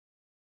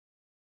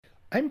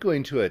I'm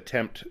going to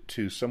attempt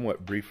to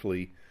somewhat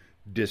briefly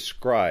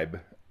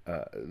describe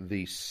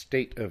the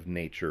state of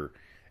nature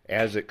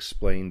as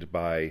explained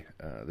by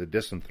the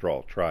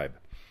Disenthral tribe.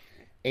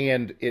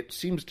 And it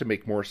seems to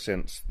make more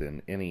sense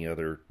than any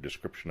other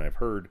description I've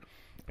heard.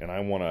 And I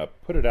want to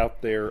put it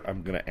out there.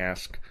 I'm going to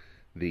ask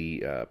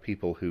the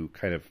people who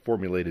kind of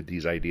formulated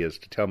these ideas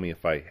to tell me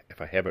if I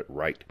have it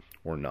right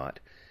or not.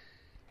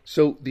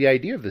 So the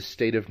idea of the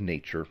state of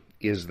nature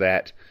is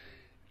that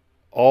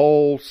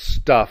all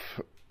stuff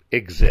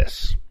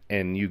exists,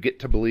 and you get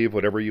to believe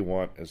whatever you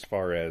want as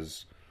far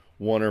as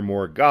one or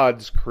more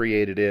gods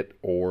created it,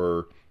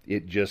 or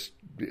it just,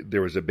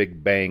 there was a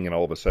big bang and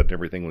all of a sudden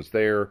everything was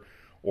there,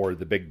 or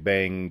the big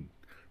bang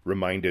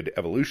reminded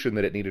evolution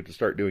that it needed to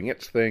start doing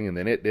its thing and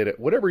then it did it.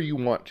 Whatever you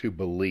want to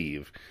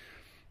believe,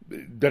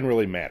 it doesn't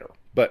really matter.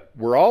 But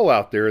we're all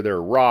out there. There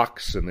are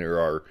rocks and there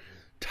are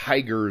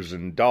tigers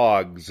and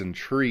dogs and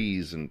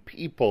trees and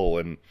people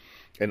and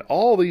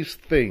all these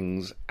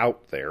things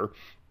out there.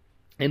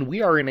 And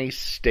we are in a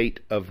state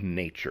of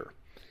nature.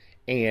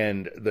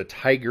 And the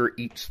tiger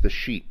eats the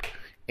sheep,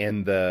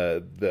 and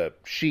the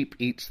sheep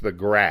eats the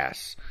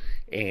grass.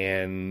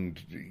 And,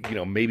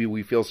 maybe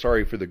we feel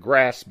sorry for the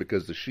grass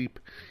because the sheep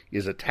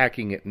is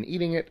attacking it and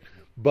eating it.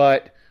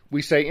 But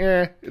we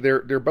say,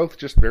 they're both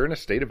they're in a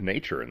state of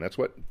nature. And that's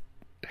what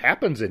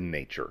happens in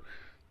nature.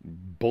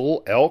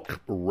 Bull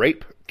elk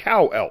rape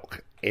cow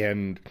elk.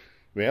 And,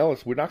 we're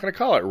not going to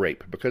call it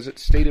rape because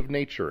it's state of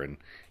nature. And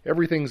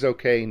everything's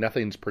okay.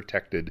 Nothing's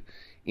protected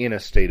in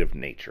a state of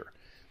nature.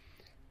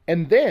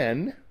 And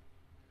then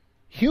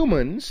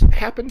humans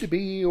happen to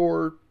be,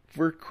 or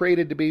were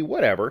created to be,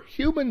 whatever.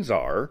 Humans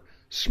are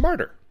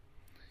smarter.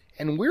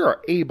 And we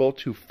are able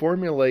to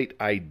formulate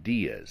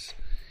ideas.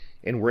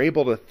 And we're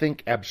able to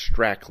think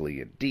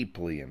abstractly and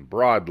deeply and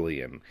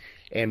broadly.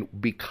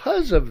 And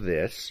because of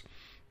this,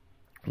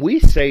 we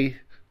say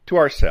to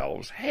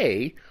ourselves,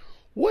 hey,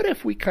 what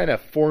if we kind of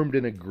formed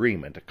an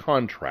agreement, a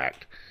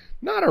contract,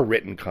 not a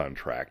written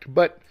contract,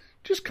 but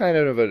just kind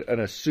of an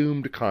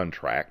assumed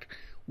contract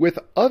with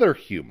other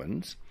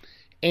humans,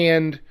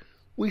 and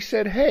we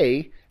said,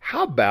 hey,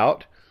 how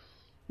about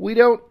we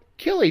don't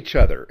kill each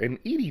other and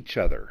eat each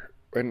other?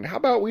 And how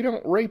about we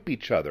don't rape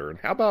each other? And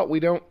how about we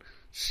don't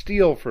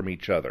steal from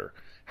each other?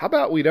 How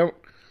about we don't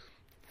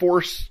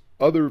force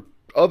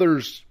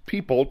others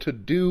people to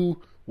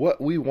do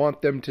what we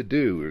want them to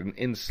do and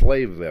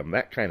enslave them,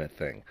 that kind of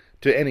thing,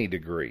 to any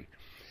degree.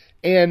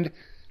 And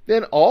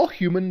then all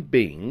human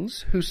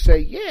beings who say,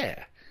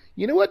 yeah,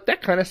 you know what,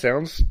 that kind of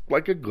sounds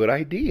like a good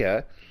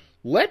idea.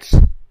 Let's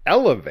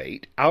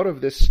elevate out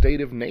of this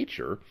state of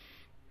nature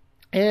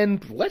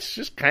and let's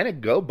just kind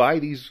of go by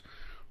these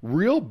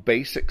real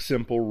basic,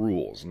 simple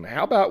rules. And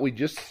how about we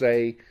just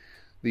say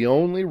the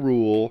only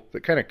rule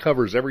that kind of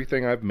covers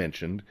everything I've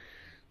mentioned,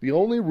 the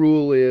only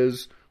rule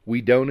is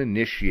we don't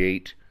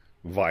initiate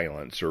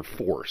violence or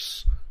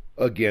force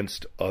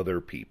against other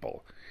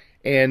people.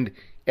 And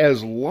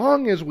as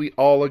long as we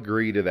all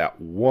agree to that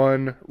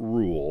one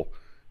rule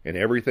and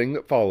everything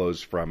that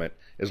follows from it,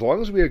 as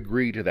long as we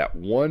agree to that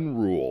one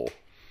rule,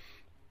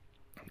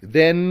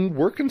 then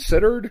we're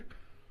considered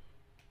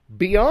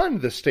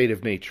beyond the state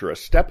of nature, a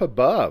step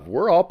above.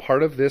 We're all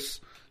part of this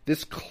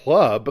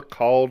club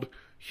called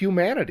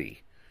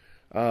humanity,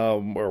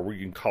 or we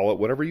can call it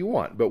whatever you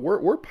want. But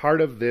we're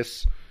part of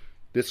this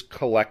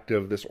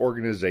collective, this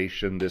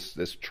organization,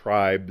 this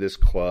tribe, this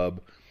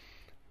club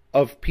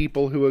of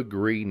people who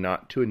agree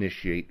not to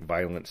initiate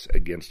violence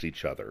against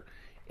each other.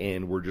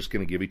 And we're just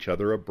going to give each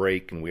other a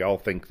break, and we all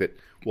think that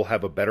we'll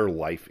have a better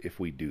life if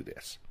we do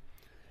this.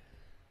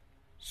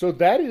 So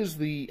that is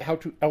how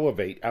to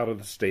elevate out of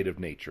the state of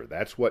nature.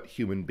 That's what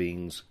human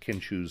beings can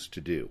choose to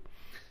do.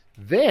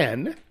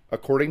 Then,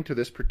 according to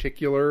this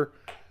particular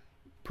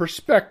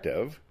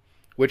perspective,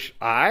 which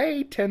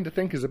I tend to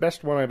think is the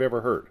best one I've ever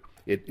heard,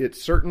 it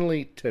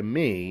certainly, to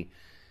me,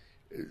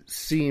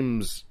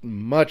 seems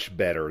much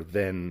better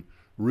than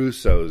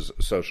Rousseau's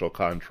social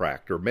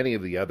contract or many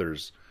of the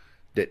others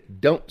that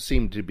don't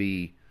seem to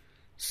be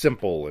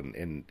simple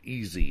and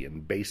easy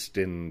and based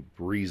in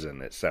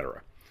reason,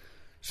 etc.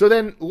 So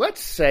then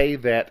let's say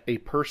that a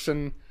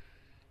person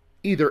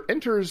either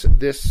enters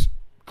this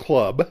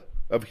club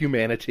of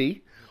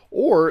humanity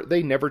or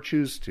they never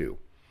choose to.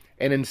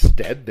 And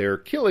instead they're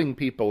killing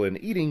people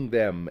and eating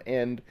them,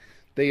 and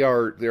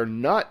they're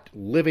not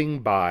living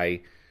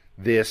by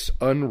this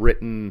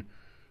unwritten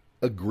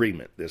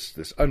agreement,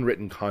 this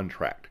unwritten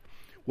contract.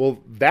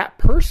 Well, that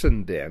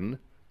person then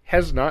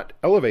has not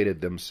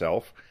elevated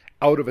themselves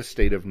out of a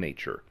state of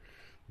nature.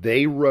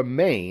 They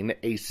remain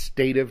a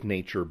state of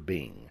nature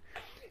being.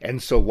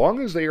 And so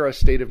long as they are a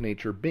state of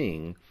nature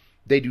being,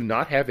 they do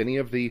not have any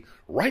of the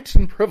rights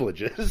and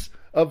privileges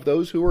of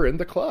those who are in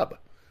the club.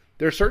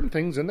 There are certain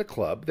things in the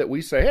club that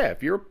we say, hey,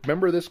 if you're a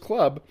member of this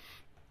club,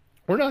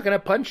 we're not going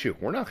to punch you.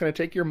 We're not going to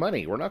take your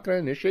money. We're not going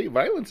to initiate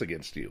violence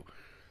against you.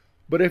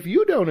 But if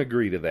you don't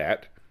agree to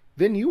that,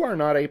 then you are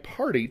not a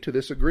party to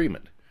this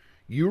agreement.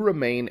 You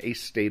remain a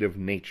state of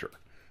nature,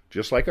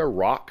 just like a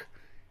rock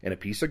and a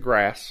piece of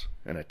grass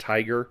and a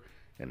tiger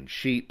and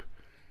sheep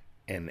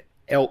an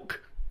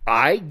elk,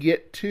 I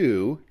get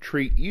to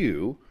treat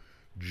you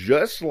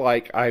just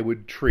like I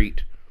would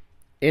treat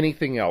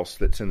anything else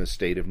that's in the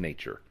state of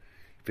nature.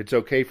 If it's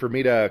okay for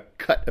me to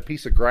cut a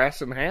piece of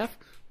grass in half,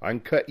 I can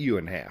cut you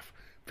in half.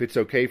 If it's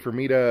okay for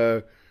me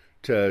to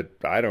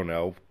I don't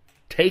know,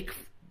 take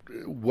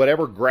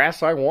whatever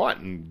grass I want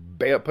and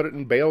put it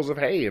in bales of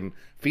hay and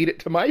feed it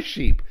to my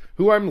sheep,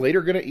 who I'm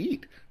later going to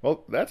eat.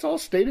 Well, that's all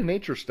state of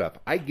nature stuff.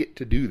 I get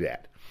to do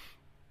that.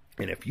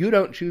 And if you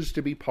don't choose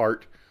to be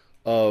part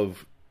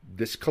of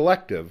this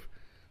collective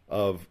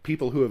of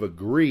people who have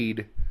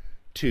agreed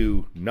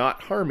to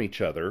not harm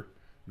each other,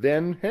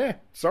 then,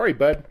 sorry,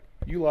 bud,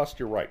 you lost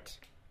your rights.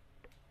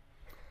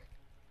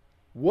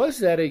 Was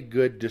that a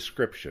good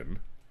description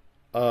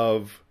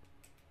of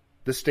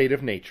the state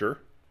of nature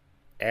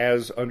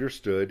as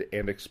understood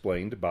and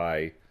explained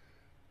by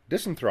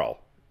Dissenthrall,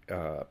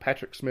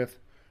 Patrick Smith,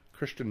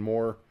 Christian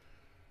Moore,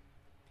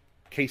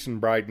 Cason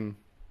Bryden,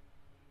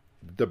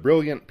 the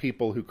brilliant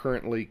people who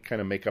currently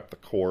kind of make up the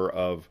core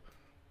of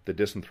the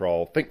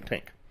Dissenthrall think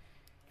tank?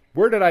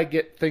 Where did I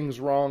get things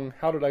wrong?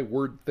 How did I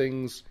word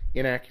things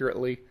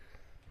inaccurately?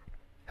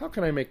 How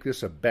can I make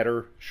this a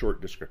better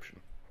short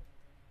description?